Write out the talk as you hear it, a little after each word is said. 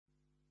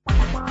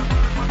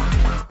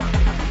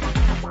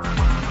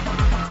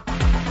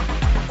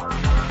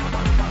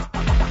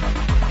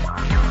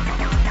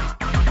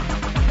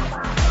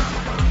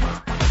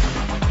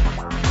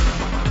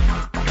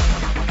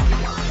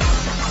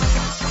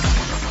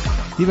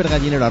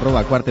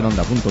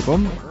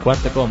cibergallinero@cuartenonda.com,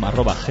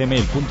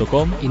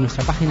 cuartecom@gmail.com y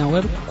nuestra página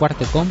web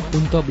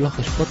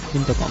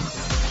cuartecom.blogspot.com.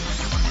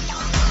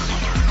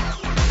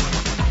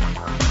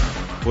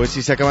 Pues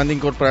si se acaban de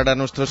incorporar a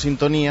nuestra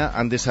sintonía,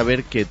 han de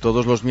saber que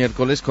todos los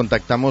miércoles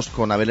contactamos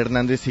con Abel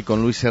Hernández y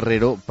con Luis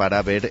Herrero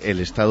para ver el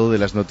estado de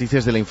las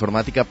noticias de la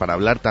informática, para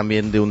hablar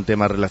también de un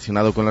tema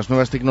relacionado con las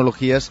nuevas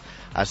tecnologías.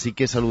 Así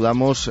que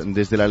saludamos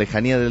desde la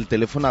lejanía del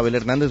teléfono a Abel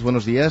Hernández.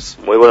 Buenos días.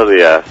 Muy buenos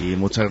días. Y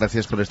muchas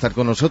gracias por estar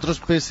con nosotros,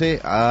 pese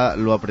a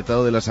lo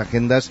apretado de las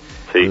agendas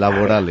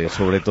laborales,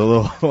 sobre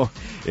todo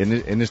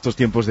en estos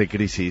tiempos de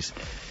crisis.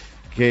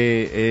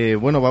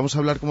 Bueno, vamos a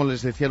hablar, como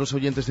les decía, a los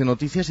oyentes, de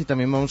noticias, y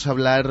también vamos a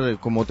hablar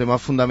como tema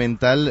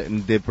fundamental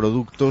de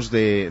productos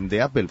de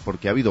Apple,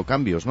 porque ha habido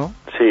cambios, ¿no?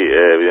 Sí,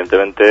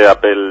 evidentemente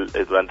Apple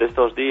durante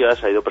estos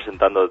días ha ido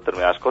presentando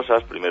determinadas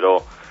cosas. Primero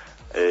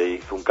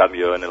hizo un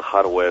cambio en el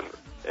hardware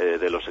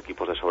de los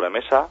equipos de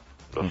sobremesa.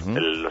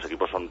 Los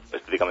equipos son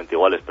estéticamente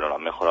iguales, pero no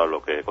han mejorado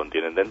lo que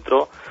contienen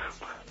dentro.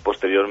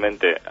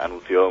 Posteriormente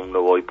anunció un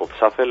nuevo iPod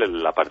Shuffle,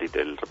 el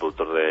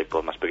reproductor de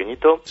iPod más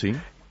pequeñito. Sí.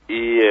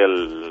 Y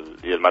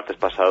el martes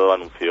pasado el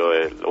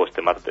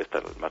martes de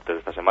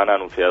esta semana ha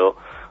anunciado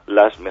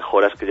las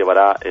mejoras que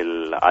llevará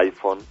el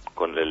iPhone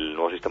con el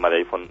nuevo sistema de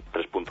iPhone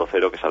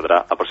 3.0 que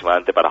saldrá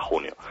aproximadamente para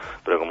junio.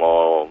 Pero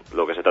como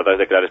lo que se trata es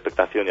de crear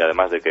expectación, y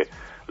además de que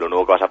lo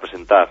nuevo que vas a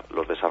presentar,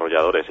 los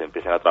desarrolladores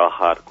empiecen a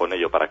trabajar con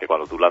ello para que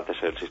cuando tú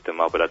lances el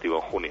sistema operativo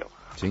en junio,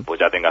 pues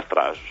ya tengas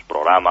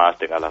programas,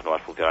 tengas las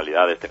nuevas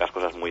funcionalidades, tengas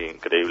cosas muy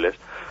increíbles,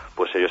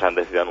 pues ellos han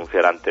decidido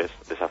anunciar antes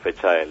de esa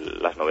fecha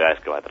las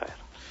novedades que va a traer.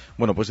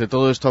 Bueno, pues de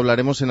todo esto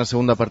hablaremos en la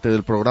segunda parte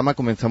del programa.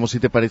 Comenzamos, si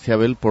te parece,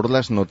 Abel, por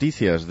las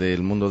noticias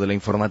del mundo de la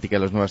informática y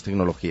las nuevas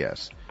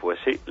tecnologías. Pues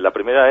sí, la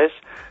primera es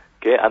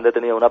que han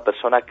detenido a una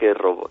persona que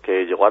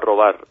llegó a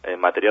robar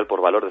material por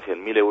valor de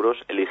 100.000 euros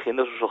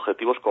eligiendo sus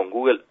objetivos con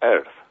Google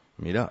Earth.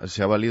 Mira,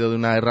 se ha valido de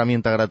una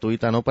herramienta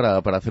gratuita, ¿no?, para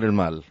hacer el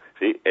mal.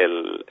 Sí,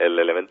 el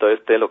elemento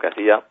lo que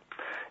hacía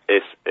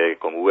es,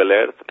 con Google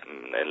Earth,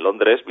 en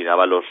Londres,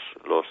 miraba los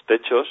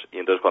techos, y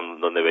entonces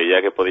donde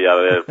veía que podía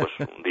haber pues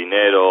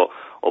dinero,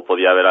 o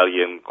podía haber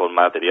alguien con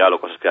material o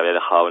cosas que había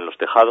dejado en los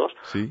tejados,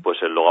 pues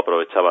él luego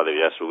aprovechaba,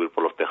 debía subir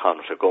por los tejados,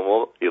 no sé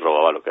cómo, y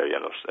robaba lo que había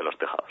en los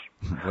tejados.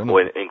 Bueno.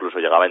 O incluso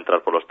llegaba a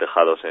entrar por los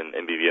tejados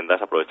en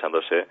viviendas,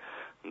 aprovechándose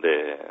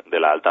de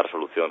la alta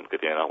resolución que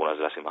tienen algunas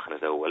de las imágenes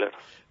de Google Earth.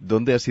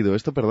 ¿Dónde ha sido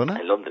esto, perdona?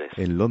 En Londres.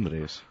 En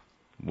Londres.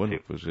 Bueno,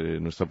 pues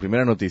nuestra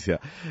primera noticia.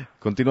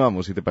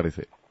 Continuamos, si te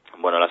parece.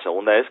 Bueno, la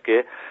segunda es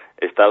que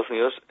Estados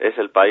Unidos es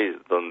el país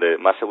donde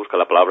más se busca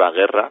la palabra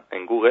guerra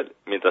en Google,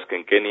 mientras que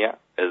en Kenia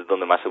es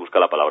donde más se busca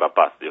la palabra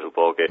paz. Yo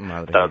supongo que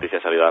esta noticia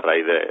ha salido a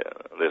raíz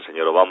del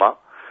señor Obama.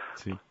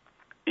 Sí.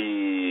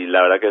 Y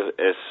la verdad que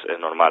es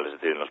normal, es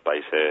decir, en los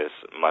países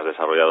más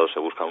desarrollados se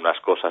buscan unas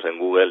cosas en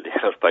Google, y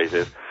en los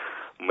países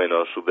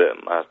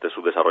más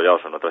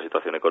subdesarrollados o en otra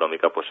situación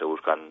económica, pues se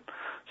buscan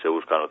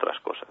otras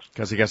cosas.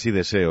 Casi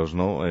deseos,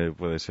 ¿no?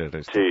 Puede ser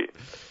esto. Sí.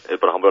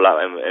 Por ejemplo,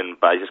 en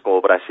países como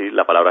Brasil,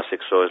 la palabra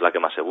sexo es la que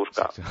más se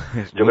busca.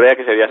 Yo creía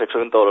que sería sexo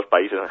en todos los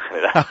países en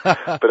general,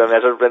 pero me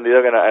ha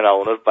sorprendido que en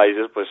algunos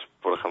países, pues,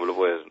 por ejemplo,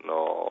 pues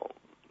no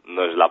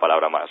es la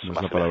palabra más No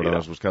es la palabra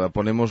más buscada.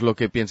 Ponemos lo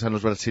que piensan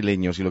los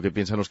brasileños y lo que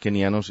piensan los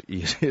kenianos,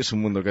 y es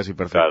un mundo casi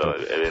perfecto. Claro,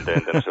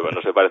 evidentemente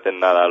no se parecen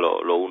nada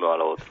lo uno a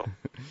lo otro.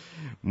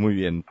 Muy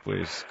bien,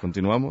 pues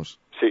continuamos.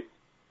 Sí.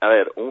 A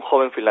ver, un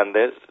joven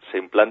finlandés se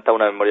implanta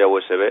una memoria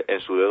USB en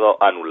su dedo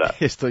anular.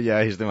 Esto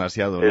ya es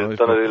demasiado, ¿no?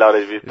 Esto no sé si lo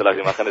habréis visto, las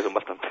imágenes son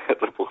bastante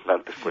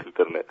repugnantes por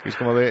internet. Es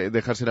como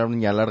dejarse la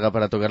uña larga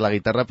para tocar la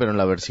guitarra, pero en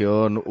la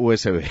versión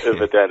USB.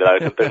 Efectivamente, la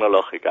versión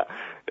tecnológica.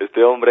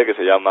 Este hombre, que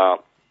se llama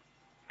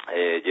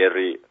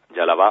Jerry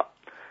Jalava,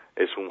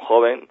 es un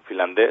joven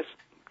finlandés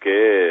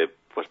que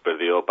pues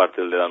perdió parte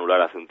del dedo anular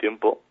hace un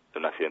tiempo en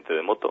un accidente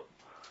de moto.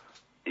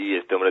 Y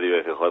este hombre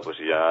dice, joder, pues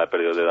si ya he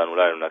perdido el dedo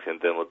anular en un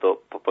accidente de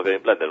moto, pues ¿por qué me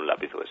implantan un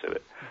lápiz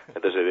USB?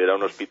 Entonces se dio a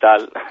un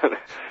hospital.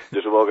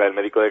 Yo supongo que el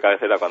médico de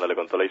cabecera, cuando le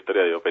contó la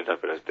historia, pensar,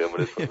 pero este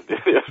hombre,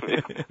 Dios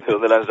mío, ¿de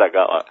dónde le han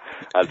sacado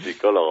al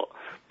psicólogo?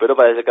 Pero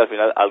parece que al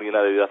final alguien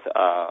ha debido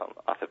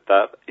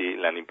aceptar y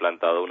le han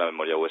implantado una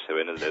memoria USB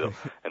en el dedo.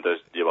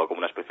 Entonces lleva como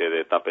una especie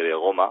de tape de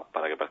goma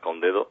para que parezca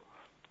un dedo,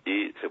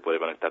 y se puede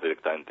conectar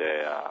directamente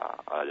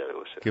a la llave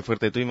USB. Qué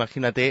fuerte. Tú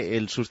imagínate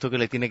el susto que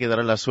le tiene que dar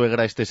a la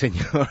suegra a este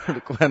señor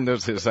cuando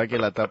se saque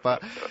la tapa.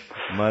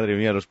 Madre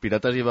mía, los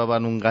piratas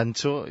llevaban un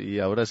gancho y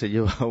ahora se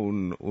lleva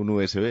un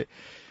USB.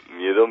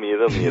 Miedo.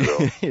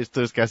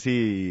 Esto es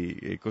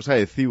casi cosa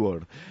de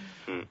cyborg.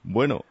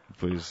 Bueno,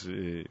 pues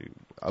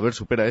a ver,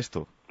 supera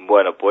esto.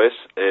 Bueno, pues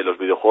los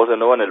videojuegos de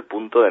nuevo en el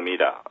punto de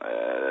mira.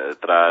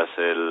 Tras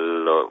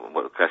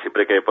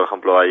siempre que, por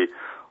ejemplo, hay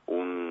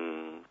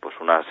un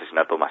un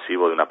asesinato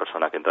masivo de una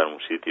persona que entra en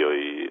un sitio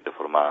y de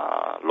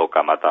forma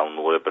loca mata a un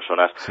número de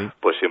personas, sí,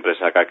 pues siempre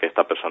saca que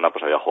esta persona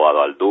pues había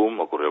jugado al Doom.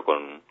 Ocurrió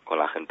con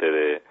la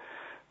gente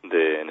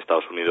en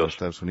Estados Unidos. En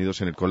Estados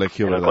Unidos, en el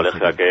colegio, en ¿verdad? el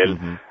colegio aquel,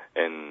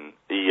 Uh-huh.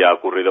 y ha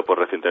ocurrido pues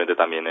recientemente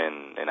también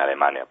en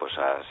Alemania. Pues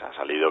ha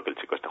salido que el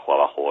chico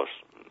jugaba juegos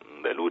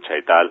de lucha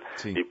y tal,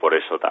 sí, y por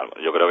eso tal.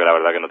 Yo creo que la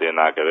verdad que no tiene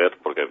nada que ver,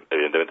 porque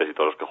evidentemente si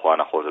todos los que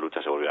juegan a juegos de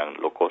lucha se volvieran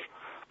locos,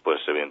 pues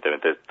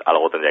evidentemente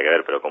algo tendría que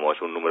ver, pero como es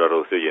un número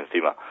reducido y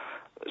encima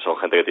son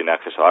gente que tiene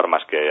acceso a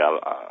armas, que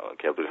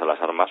utiliza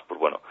las armas, pues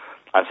bueno.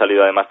 Han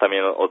salido además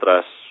también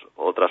otras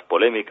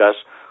polémicas,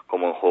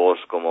 como en juegos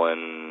como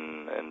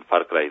en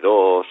Far Cry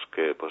 2,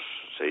 que pues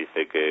se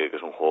dice que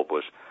es un juego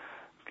pues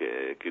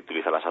que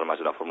utiliza las armas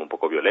de una forma un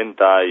poco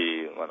violenta,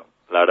 y bueno,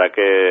 la verdad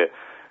que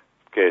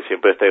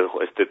siempre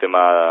este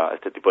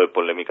tipo de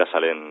polémicas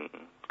salen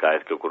cada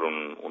vez que ocurre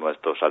uno de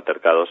estos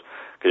altercados,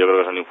 que yo creo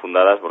que son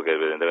infundadas, porque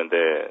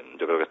evidentemente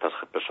yo creo que estas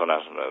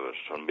personas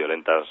son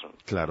violentas,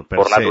 claro,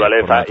 por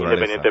naturaleza,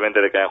 independientemente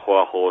de que hayan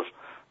jugado juegos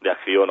de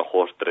acción o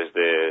juegos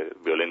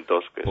 3D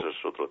violentos, que eso es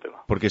otro tema.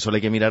 Porque solo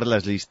hay que mirar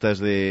las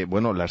listas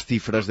las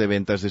cifras de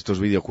ventas de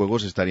estos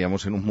videojuegos.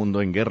 Estaríamos en un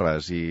mundo en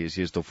guerra si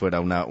esto fuera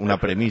una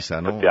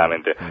premisa, ¿no?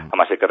 Efectivamente.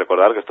 Además hay que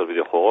recordar que estos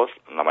videojuegos,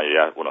 la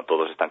mayoría,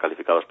 todos están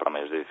calificados para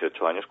mayores de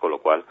 18 años, con lo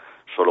cual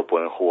solo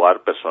pueden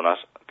jugar personas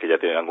que ya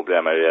han cumplido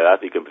la mayoría de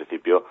edad y que en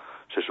principio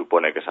se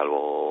supone que,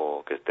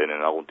 salvo que estén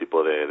en algún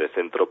tipo de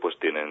centro, pues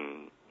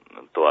tienen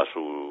toda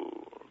su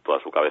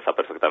cabeza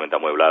perfectamente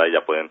amueblada y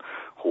ya pueden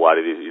jugar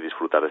y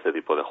disfrutar de este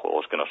tipo de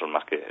juegos, que no son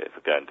más que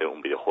efectivamente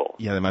un videojuego.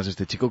 Y además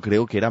este chico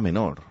creo que era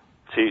menor.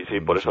 Sí,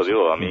 por eso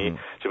digo, a mí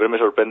siempre me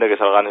sorprende que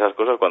salgan esas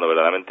cosas cuando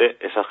verdaderamente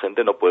esa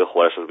gente no puede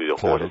jugar esos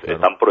videojuegos. Claro.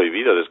 Están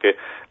prohibidos, es que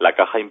la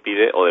caja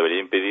impide, o debería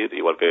impedir,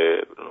 igual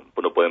que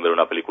no pueden ver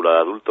una película de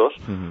adultos,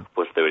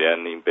 pues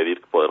deberían impedir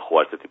poder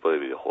jugar este tipo de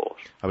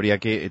videojuegos. Habría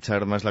que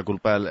echar más la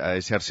culpa a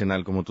ese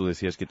arsenal, como tú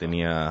decías, que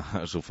tenía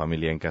su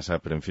familia en casa,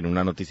 pero en fin,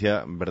 una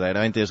noticia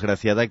verdaderamente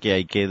desgraciada que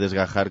hay que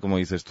desgajar, como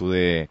dices tú,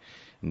 de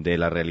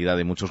la realidad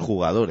de muchos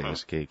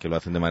jugadores que lo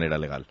hacen de manera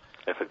legal.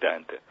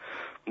 Efectivamente.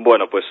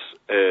 Bueno, pues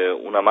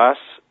una más,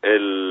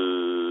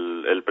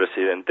 el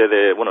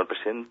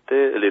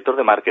director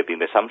de marketing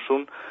de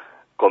Samsung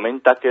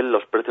comenta que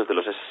los precios de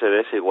los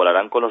SSD se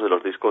igualarán con los de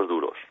los discos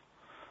duros,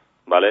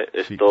 ¿vale?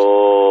 Sí.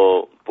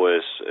 Esto,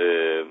 pues,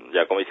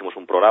 ya como hicimos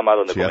un programa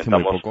donde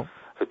comentamos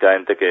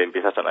efectivamente que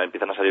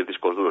empiezan a salir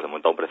discos duros de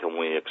momento a un precio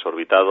muy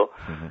exorbitado,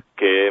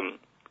 que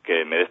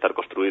en vez de estar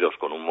construidos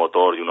con un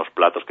motor y unos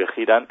platos que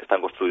giran,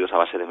 están construidos a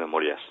base de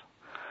memorias.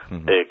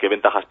 ¿Qué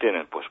ventajas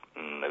tienen? Pues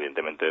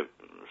evidentemente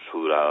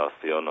su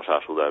duración,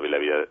 su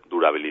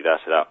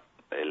durabilidad será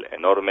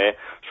enorme,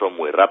 son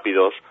muy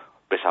rápidos,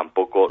 pesan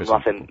poco, no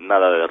hacen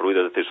nada de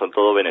ruido, es decir, son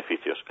todo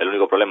beneficios. El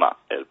único problema,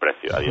 el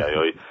precio. A día de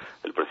hoy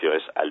el precio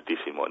es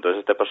altísimo. Entonces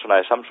esta persona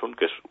de Samsung,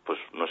 que es, pues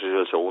no sé si es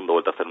el segundo o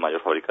el tercer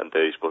mayor fabricante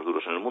de discos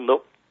duros en el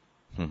mundo,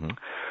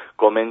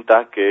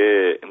 comenta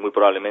que muy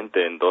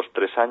probablemente en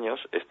 2-3 años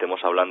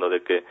estemos hablando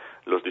de que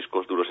los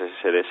discos duros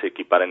SSD se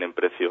equiparen en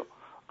precio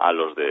a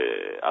los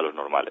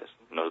normales.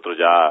 Nosotros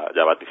ya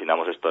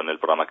vaticinamos esto en el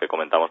programa que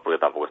comentamos, porque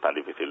tampoco es tan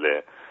difícil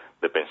de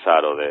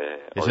pensar o de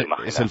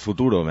imaginar. Es el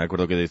futuro, me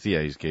acuerdo que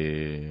decíais,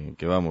 que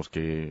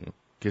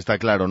está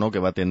claro, ¿no?, que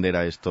va a tender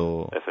a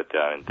esto.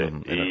 Efectivamente.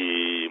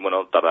 Y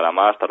bueno, tardará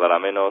más, tardará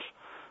menos.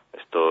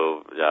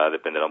 Esto ya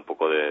dependerá un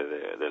poco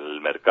del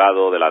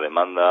mercado, de la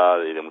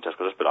demanda y de muchas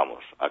cosas, pero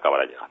vamos,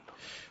 acabará llegando.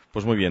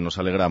 Pues muy bien, nos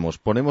alegramos.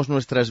 Ponemos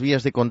nuestras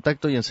vías de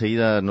contacto y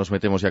enseguida nos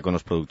metemos ya con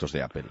los productos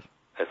de Apple.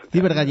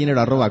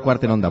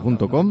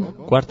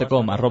 cibergallinero@cuartenonda.com,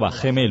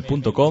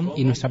 cuartecom@gmail.com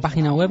y nuestra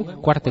página web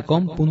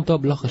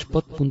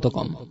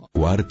cuartecom.blogspot.com.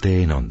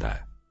 Cuarte en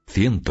Onda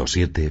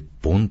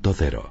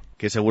 107.0.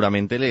 Que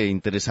seguramente le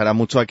interesará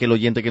mucho a aquel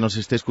oyente que nos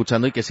esté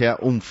escuchando y que sea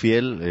un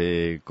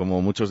fiel,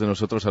 como muchos de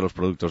nosotros, a los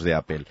productos de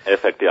Apple.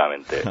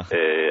 Efectivamente.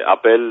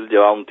 Apple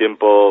lleva un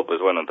tiempo, pues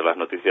bueno, entre las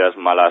noticias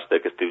malas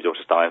de que Steve Jobs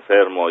estaba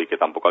enfermo y que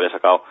tampoco había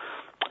sacado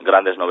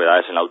grandes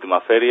novedades en la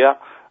última feria,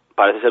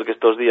 parece ser que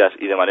estos días,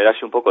 y de manera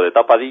así un poco de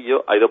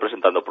tapadillo, ha ido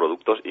presentando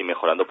productos y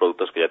mejorando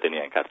productos que ya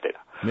tenía en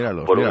cartera.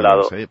 Míralos, por un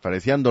lado,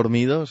 parecían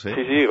dormidos.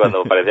 Sí,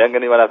 cuando parecían que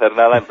no iban a hacer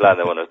nada, en plan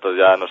de, bueno, estos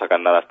ya no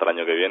sacan nada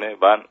extraño que viene,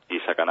 van y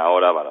sacan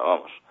ahora, bueno,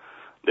 vamos,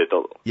 de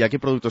todo. ¿Y a qué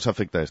productos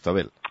afecta esto,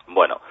 Abel?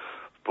 Bueno,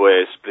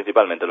 pues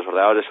principalmente los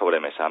ordenadores de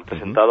sobremesa. Han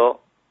presentado,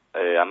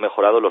 han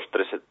mejorado los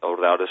 3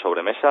 ordenadores de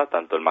sobremesa,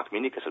 tanto el Mac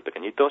Mini, que es el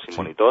pequeñito, sin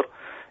monitor,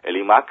 el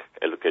iMac,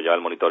 el que lleva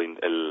el monitor,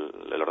 el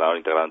ordenador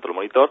integrado dentro del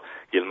monitor,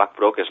 y el Mac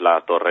Pro, que es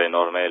la torre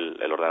enorme,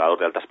 el ordenador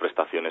de altas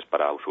prestaciones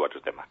para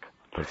usuarios de Mac.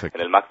 Perfecto.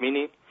 En el Mac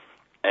Mini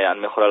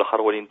han mejorado el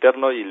hardware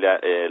interno y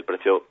el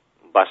precio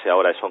base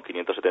ahora son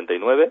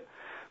 579,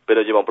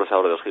 pero lleva un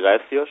procesador de 2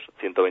 GHz,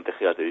 120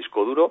 GB de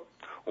disco duro,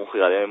 1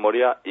 GB de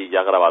memoria y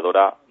ya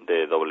grabadora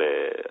de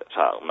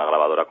una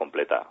grabadora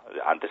completa.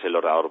 Antes el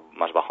ordenador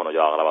más bajo no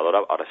llevaba grabadora,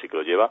 ahora sí que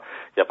lo lleva,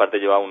 y aparte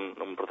lleva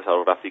un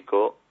procesador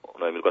gráfico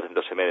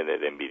 9400M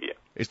de Nvidia.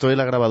 Esto de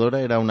la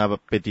grabadora era una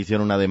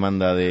petición, una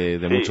demanda de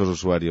Sí. muchos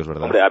usuarios,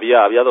 ¿verdad? Hombre,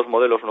 había dos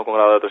modelos, uno con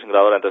grabadora y otro sin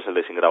grabadora, entonces el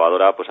de sin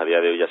grabadora, pues a día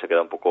de hoy ya se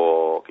queda un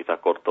poco quizá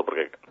corto,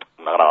 porque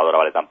una grabadora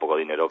vale tan poco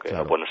dinero que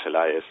Claro. no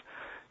ponérsela es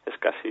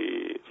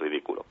casi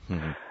ridículo.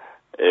 Ujú.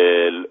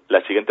 El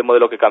siguiente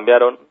modelo que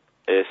cambiaron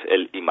es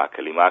el iMac.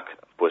 El iMac,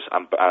 pues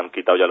han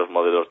quitado ya los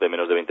modelos de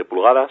menos de 20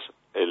 pulgadas.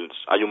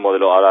 Hay un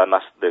modelo ahora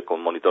más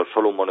con monitor,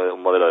 solo un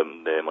modelo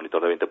de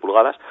monitor de 20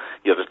 pulgadas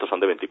y el resto son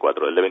de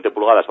 24. El de 20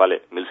 pulgadas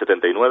vale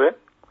 1079,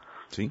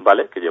 Sí.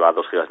 ¿vale? Que lleva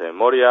 2 GB de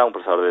memoria, un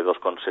procesador de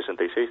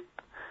 2,66,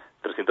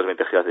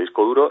 320 GB de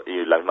disco duro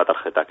y la misma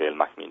tarjeta que el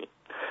Mac Mini.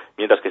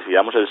 Mientras que si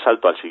damos el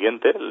salto al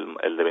siguiente,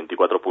 el de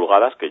 24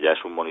 pulgadas, que ya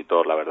es un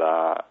monitor, la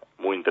verdad,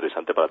 muy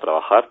interesante para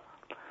trabajar,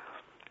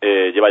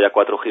 lleva ya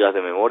 4 GB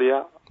de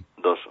memoria,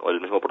 el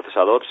mismo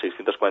procesador,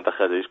 640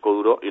 GB de disco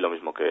duro y lo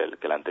mismo que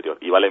el anterior.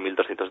 Y vale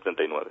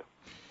 1.379.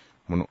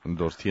 Bueno,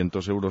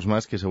 200 euros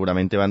más que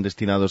seguramente van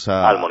destinados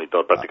Al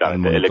monitor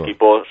prácticamente. al monitor. El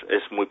equipo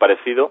es muy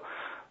parecido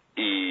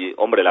y,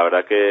 hombre, la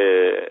verdad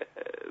que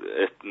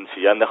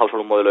si ya han dejado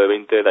solo un modelo de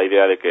 20, da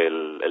idea de que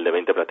el de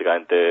 20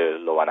 prácticamente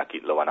lo van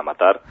a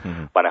matar.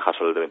 Uh-huh. Van a dejar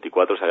solo el de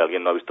 24. Si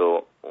alguien no ha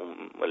visto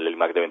el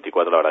iMac de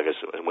 24, la verdad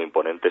que es muy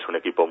imponente. Es un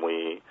equipo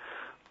muy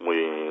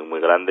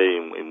grande y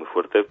muy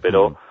fuerte,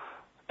 pero Uh-huh.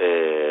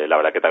 La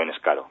verdad que también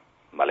es caro.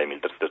 Vale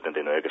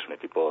 1.379, que es un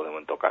equipo de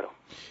momento caro.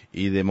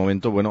 Y de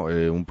momento, bueno,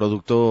 un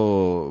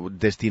producto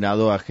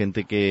destinado a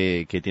gente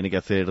que tiene que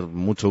hacer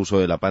mucho uso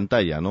de la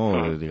pantalla, ¿no?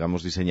 Uh-huh.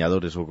 Digamos,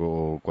 diseñadores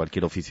o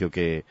cualquier oficio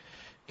que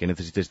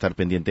necesite estar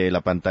pendiente de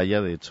la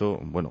pantalla. De hecho,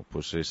 bueno,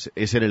 pues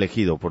es el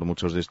elegido por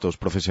muchos de estos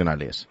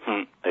profesionales.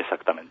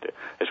 Exactamente.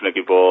 Es un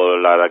equipo,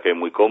 la verdad, que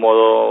muy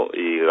cómodo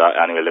y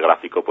a nivel de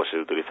gráfico pues se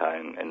utiliza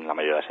en la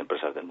mayoría de las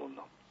empresas del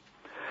mundo.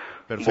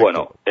 Perfecto.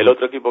 Bueno, el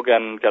otro equipo que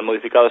han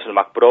modificado es el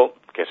Mac Pro,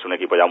 que es un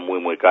equipo ya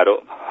muy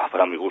caro,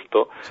 para mi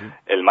gusto. Sí.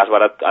 El más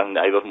barato,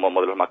 hay dos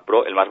modelos Mac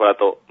Pro, el más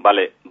barato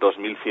vale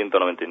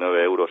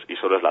 2.199 euros y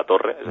solo es la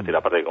torre, es decir,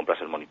 aparte de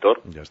comprarse el monitor.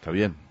 Ya está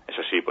bien.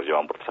 Eso sí, pues lleva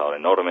un procesador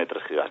enorme,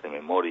 3 GB de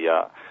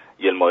memoria,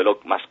 y el modelo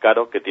más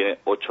caro, que tiene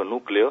 8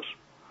 núcleos,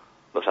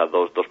 o sea,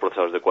 dos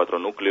procesadores de 4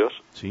 núcleos,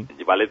 Sí.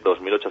 y vale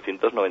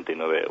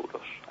 2.899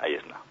 euros. Ahí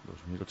está.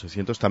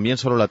 2.800. ¿También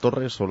solo la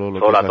torre? Solo lo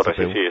Solo que la es torre,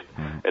 CPU? sí.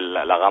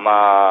 La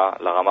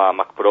gama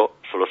Mac Pro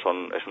solo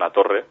es una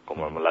torre,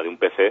 como la de un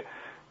PC,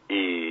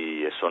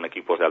 y son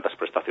equipos de altas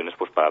prestaciones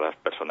pues para las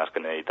personas que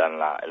necesitan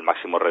el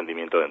máximo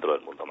rendimiento dentro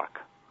del mundo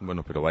Mac.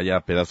 Bueno, pero vaya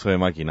pedazo de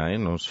máquina, ¿eh?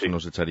 Nos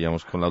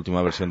echaríamos con la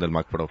última versión del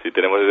Mac Pro. Si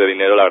tenemos ese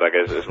dinero, la verdad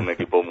que es un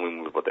equipo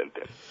muy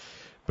potente.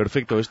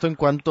 Perfecto. Esto en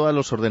cuanto a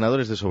los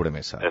ordenadores de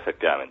sobremesa.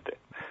 Efectivamente.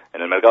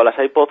 En el mercado de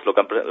las iPods lo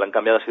que han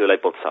cambiado ha sido el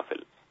iPod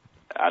Shuffle.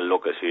 A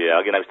lo que si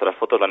alguien ha visto las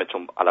fotos lo han hecho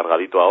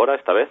alargadito ahora,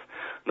 esta vez.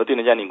 No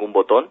tiene ya ningún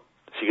botón,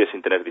 sigue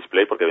sin tener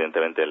display porque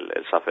evidentemente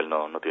el Shuffle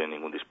no tiene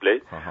ningún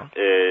display.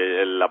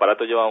 El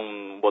aparato lleva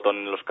un botón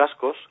en los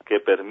cascos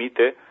que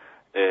permite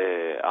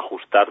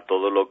ajustar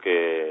todos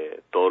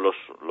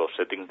los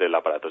settings del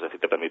aparato, es decir,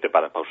 te permite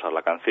pausar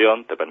la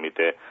canción, te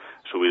permite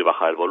subir,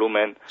 bajar el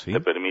volumen, ¿Sí?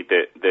 te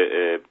permite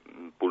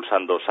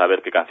pulsando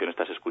saber qué canción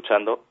estás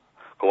escuchando.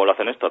 ¿Cómo lo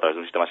hacen esto? A través de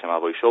un sistema que se llama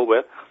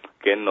VoiceOver,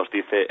 que nos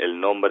dice el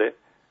nombre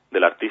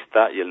del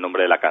artista y el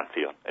nombre de la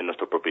canción en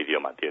nuestro propio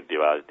idioma.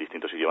 Lleva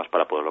distintos idiomas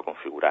para poderlo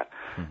configurar.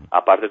 Uh-huh.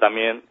 Aparte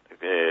también,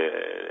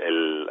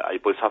 el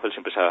iPod Shuffle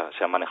siempre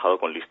se ha manejado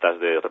con listas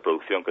de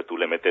reproducción que tú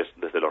le metes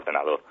desde el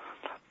ordenador.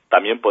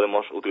 También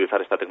podemos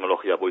utilizar esta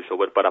tecnología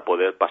VoiceOver para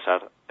poder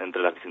pasar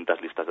entre las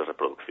distintas listas de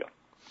reproducción.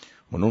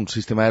 Bueno, un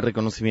sistema de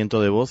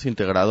reconocimiento de voz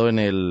integrado en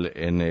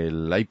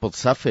el iPod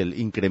Shuffle.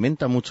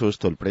 ¿Incrementa mucho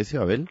esto el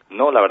precio, Abel?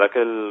 No, la verdad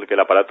que el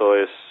aparato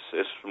es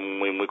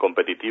muy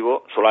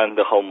competitivo. Solo han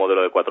dejado un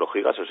modelo de 4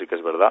 GB, eso sí que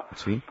es verdad.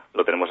 Sí.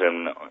 Lo tenemos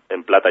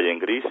en plata y en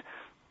gris.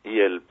 Y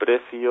el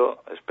precio,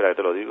 espera que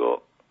te lo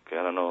digo, que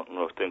ahora no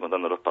lo estoy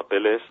encontrando en los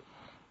papeles,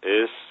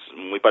 es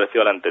muy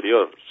parecido al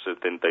anterior,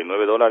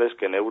 $79,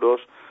 que en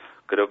euros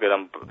creo que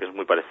es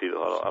muy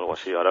parecido, algo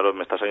así. Ahora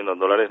me está saliendo en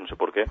dólares, no sé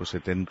por qué. Pues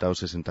 70 o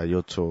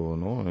 68,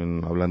 ¿no?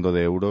 Hablando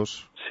de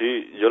euros.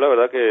 Sí, yo la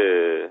verdad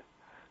que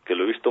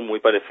lo he visto muy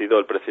parecido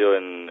al precio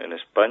en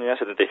España,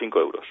 75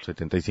 euros.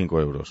 75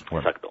 euros.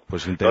 Bueno, exacto.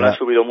 Pues no lo han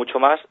subido mucho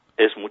más,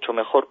 es mucho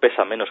mejor,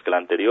 pesa menos que el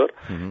anterior,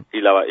 uh-huh.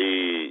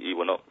 y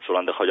bueno, solo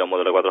han dejado ya un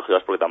modelo de 4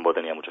 GB porque tampoco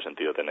tenía mucho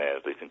sentido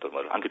tener distintos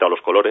modelos. Han quitado los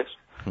colores,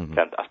 uh-huh.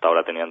 que hasta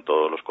ahora tenían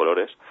todos los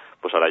colores,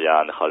 pues ahora ya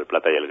han dejado el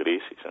plata y el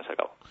gris y se han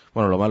sacado.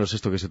 Bueno, lo malo es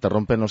esto, que se te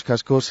rompen los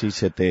cascos y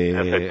se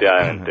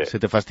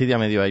te fastidia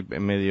medio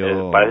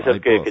parece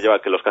ser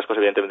que los cascos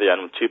evidentemente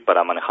llevan un chip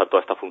para manejar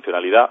toda esta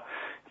funcionalidad.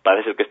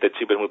 Parece ser que este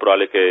chip es muy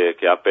probable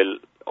que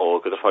Apple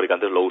o que otros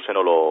fabricantes lo usen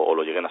o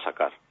lo lleguen a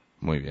sacar.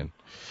 Muy bien.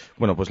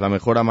 Bueno, pues la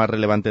mejora más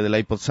relevante del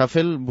iPod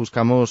Shuffle.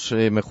 Buscamos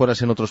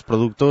mejoras en otros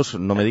productos.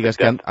 No me digas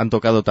que han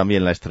tocado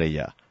también la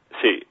estrella.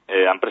 Sí,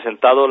 han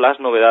presentado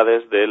las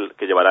novedades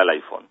que llevará el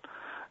iPhone.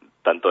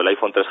 Tanto el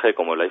iPhone 3G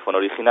como el iPhone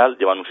original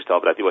llevan un sistema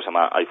operativo que se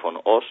llama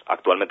iPhone OS.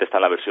 Actualmente está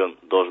en la versión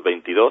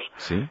 2.22.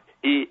 ¿Sí?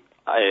 Y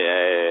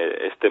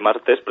este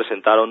martes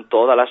presentaron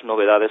todas las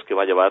novedades que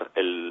va a llevar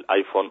el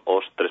iPhone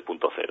OS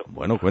 3.0.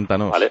 Bueno,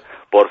 cuéntanos. ¿Vale?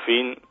 Por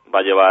fin va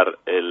a llevar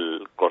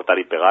el cortar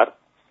y pegar,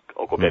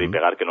 o copiar y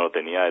pegar, que no lo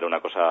tenía. Era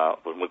una cosa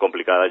pues muy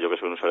complicada. Yo que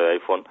soy un usuario de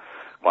iPhone,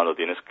 cuando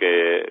tienes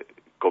que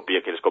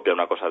quieres copiar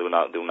una cosa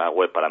de una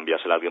web para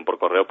enviársela a alguien por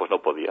correo, pues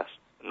no podías.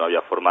 No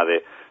había forma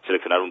de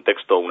seleccionar un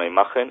texto o una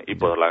imagen y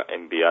poderla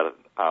enviar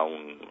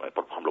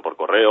por ejemplo, por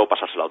correo o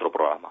pasársela a otro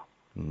programa.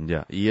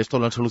 Ya, ¿y esto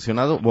lo han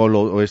solucionado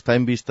o está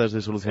en vistas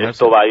de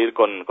solucionarse? Esto va a ir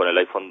con el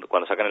iPhone,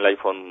 cuando saquen el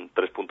iPhone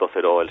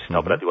 3.0, el sistema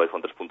operativo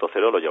iPhone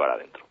 3.0 lo llevará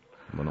dentro.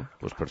 Bueno,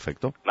 pues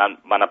perfecto.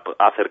 Van a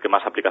hacer que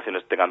más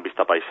aplicaciones tengan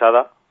vista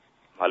paisada,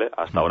 ¿vale?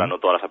 Hasta ahora no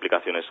todas las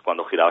aplicaciones,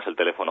 cuando girabas el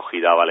teléfono,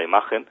 giraba la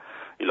imagen,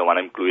 y lo van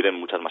a incluir en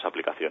muchas más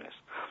aplicaciones.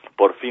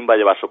 Por fin va a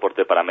llevar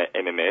soporte para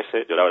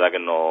MMS. Yo la verdad que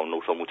no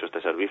uso mucho este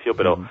servicio,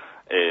 pero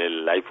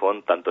el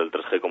iPhone, tanto el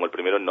 3G como el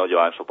primero, no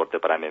llevaban soporte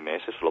para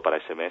MMS, solo para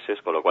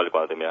SMS, con lo cual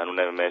cuando te enviaban un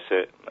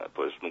MMS,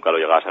 pues nunca lo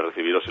llegabas a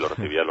recibir, o si lo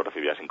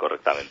recibías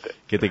incorrectamente.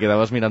 Que te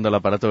quedabas mirando el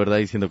aparato, ¿verdad?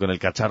 Diciendo, con el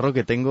cacharro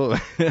que tengo,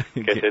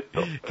 ¿qué es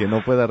esto? Que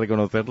no pueda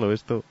reconocerlo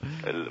esto.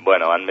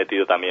 Bueno, han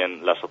metido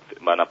también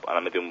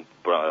han metido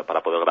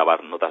para poder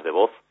grabar notas de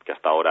voz, que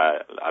hasta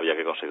ahora había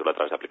que conseguirlo a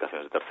través de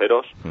aplicaciones de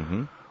terceros.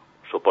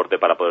 Soporte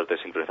para poderte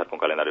sincronizar con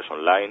calendarios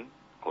online,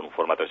 con un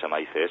formato que se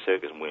llama ICS,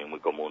 que es muy muy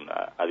común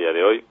a día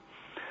de hoy.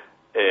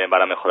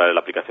 Van a mejorar la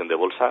aplicación de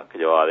bolsa que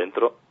llevaba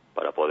dentro,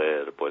 para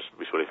poder pues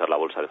visualizar la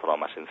bolsa de forma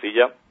más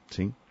sencilla.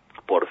 Sí.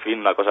 Por fin,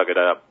 una cosa que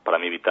era para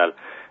mí vital,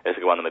 es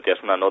que cuando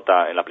metías una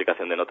nota en la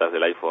aplicación de notas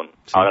del iPhone,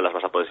 ahora las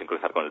vas a poder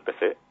sincronizar con el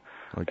PC.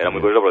 Era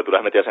muy curioso porque tú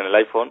las metías en el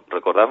iPhone,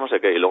 recordar no sé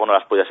qué, y luego no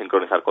las podías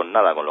sincronizar con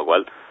nada, con lo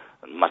cual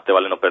más te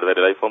vale no perder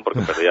el iPhone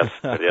porque perdías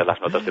las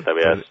notas que te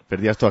habías...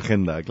 Perdías tu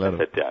agenda, claro.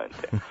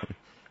 Efectivamente.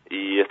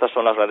 Y estas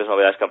son las grandes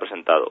novedades que han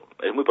presentado.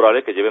 Es muy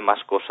probable que lleve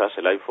más cosas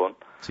el iPhone,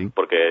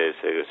 porque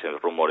se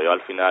rumoreó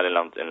al final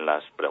en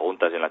las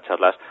preguntas y en las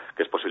charlas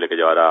que es posible que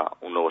llevara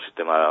un nuevo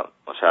sistema,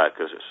 o sea,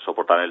 que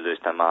soportara el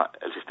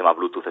sistema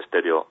Bluetooth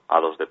estéreo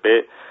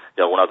A2DP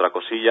y alguna otra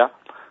cosilla,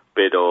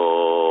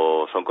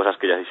 pero son cosas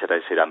que ya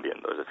se irán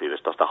viendo. Es decir,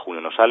 esto hasta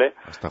junio no sale.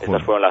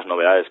 Estas fueron las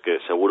novedades que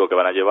seguro que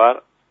van a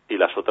llevar, y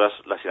las otras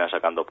las irán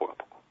sacando poco a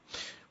poco.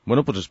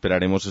 Bueno, pues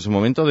esperaremos ese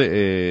momento.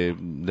 De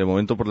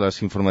momento, por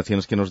las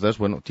informaciones que nos das,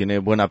 bueno, tiene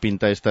buena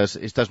pinta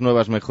estas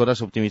nuevas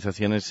mejoras,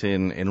 optimizaciones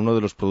en uno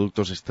de los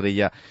productos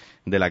estrella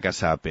de la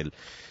casa Apple.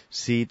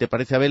 Si te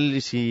parece, Abel,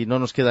 y si no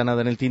nos queda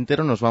nada en el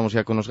tintero, ¿nos vamos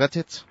ya con los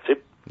gadgets? Sí.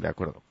 De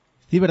acuerdo.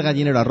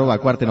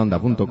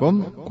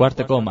 cibergallinero@cuartenonda.com,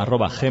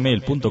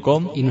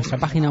 cuartecom@gmail.com y nuestra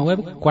página web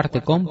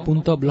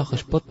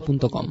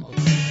cuartecom.blogspot.com.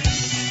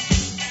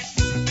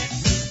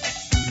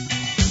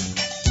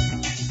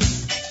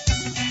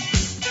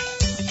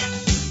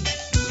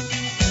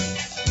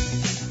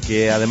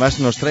 Que además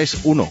nos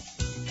traes uno.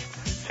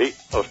 Sí,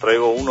 os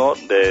traigo uno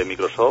de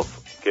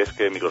Microsoft, que es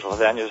que Microsoft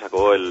hace años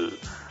sacó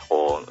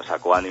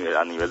a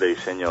nivel de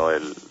diseño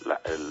el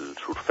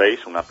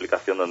Surface, una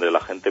aplicación donde la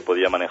gente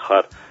podía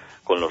manejar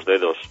con los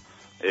dedos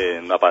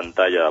en una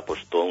pantalla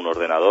pues todo un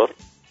ordenador,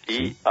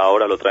 y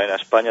ahora lo traen a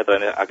España,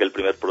 traen aquel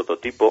primer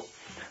prototipo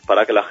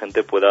para que la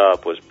gente pueda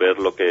pues ver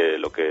lo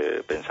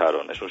que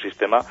pensaron. Es un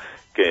sistema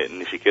que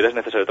ni siquiera es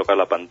necesario tocar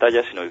la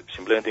pantalla, sino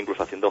simplemente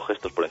incluso haciendo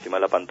gestos por encima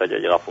de la pantalla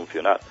llega a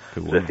funcionar.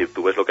 Bueno. Es decir,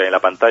 tú ves lo que hay en la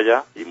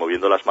pantalla y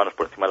moviendo las manos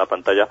por encima de la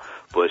pantalla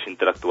puedes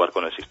interactuar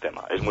con el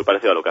sistema. Es muy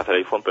parecido a lo que hace el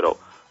iPhone, pero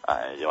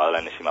llevado a la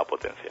enésima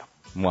potencia.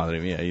 Madre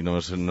mía, y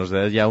nos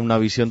da ya una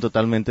visión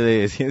totalmente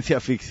de ciencia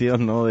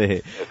ficción, ¿no?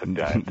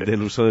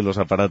 Del uso de los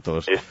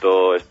aparatos.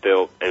 Esto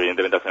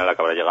evidentemente al final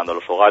acabará llegando a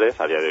los hogares.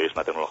 A día de hoy es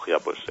una tecnología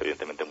pues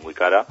evidentemente muy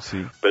cara,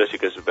 pero sí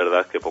que es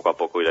verdad que poco a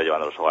poco irá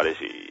llevando a los hogares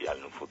y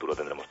en un futuro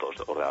tendremos todos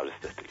ordenadores de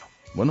este estilo.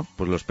 Bueno,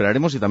 pues lo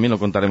esperaremos y también lo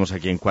contaremos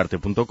aquí en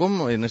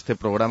Cuarte.com. En este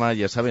programa,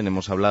 ya saben,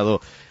 hemos hablado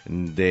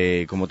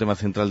como tema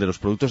central de los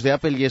productos de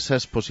Apple y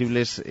esas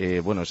posibles,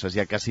 esas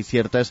ya casi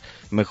ciertas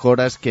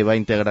mejoras que va a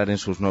integrar en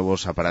sus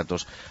nuevos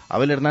aparatos.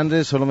 Abel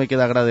Hernández, solo me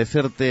queda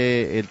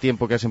agradecerte el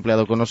tiempo que has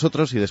empleado con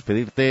nosotros y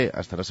despedirte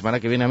hasta la semana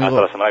que viene, amigo.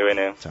 Hasta la semana que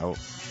viene. Chao.